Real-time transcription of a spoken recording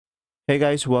Hey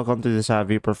guys, welcome to the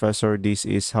Savvy Professor. This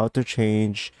is how to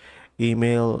change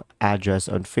email address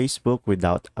on Facebook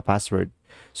without a password.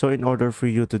 So in order for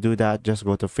you to do that, just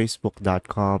go to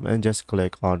facebook.com and just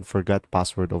click on forget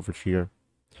password over here.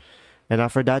 And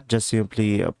after that, just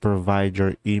simply provide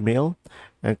your email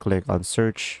and click on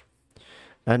search.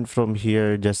 And from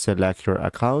here, just select your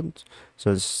account.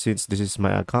 So since this is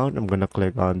my account, I'm going to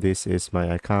click on this is my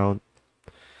account.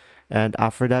 And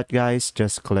after that, guys,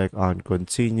 just click on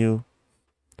continue.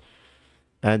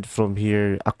 And from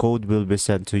here, a code will be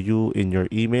sent to you in your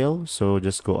email. So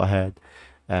just go ahead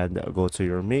and go to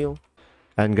your mail.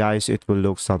 And guys, it will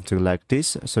look something like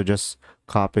this. So just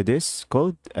copy this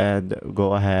code and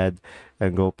go ahead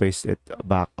and go paste it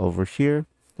back over here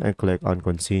and click on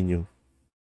continue.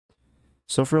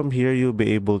 So from here, you'll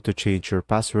be able to change your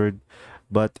password.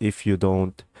 But if you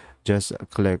don't, just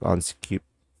click on skip.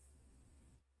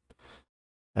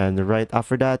 And right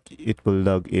after that, it will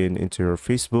log in into your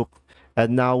Facebook.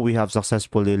 And now we have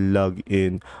successfully logged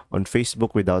in on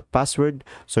Facebook without password.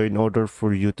 So in order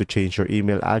for you to change your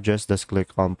email address, just click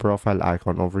on profile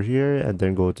icon over here and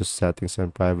then go to settings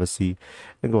and privacy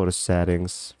and go to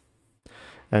settings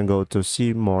and go to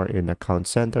see more in account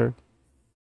center.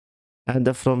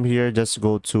 And from here, just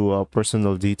go to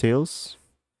personal details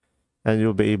and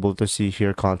you'll be able to see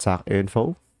here contact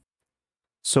info.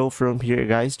 So from here,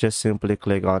 guys, just simply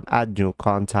click on add new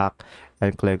contact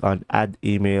and click on add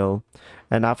email.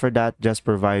 And after that, just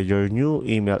provide your new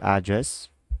email address.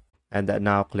 And then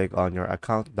now click on your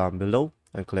account down below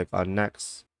and click on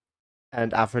next.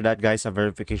 And after that, guys, a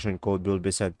verification code will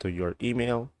be sent to your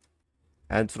email.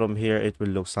 And from here, it will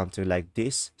look something like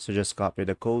this. So just copy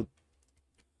the code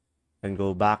and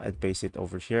go back and paste it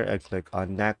over here and click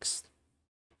on next.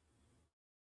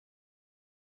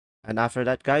 And after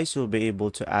that, guys, you'll be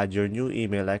able to add your new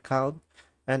email account.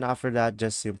 And after that,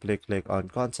 just simply click on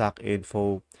contact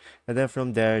info. And then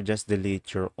from there, just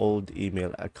delete your old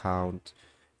email account.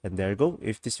 And there you go.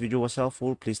 If this video was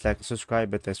helpful, please like and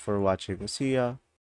subscribe. And thanks for watching. See ya.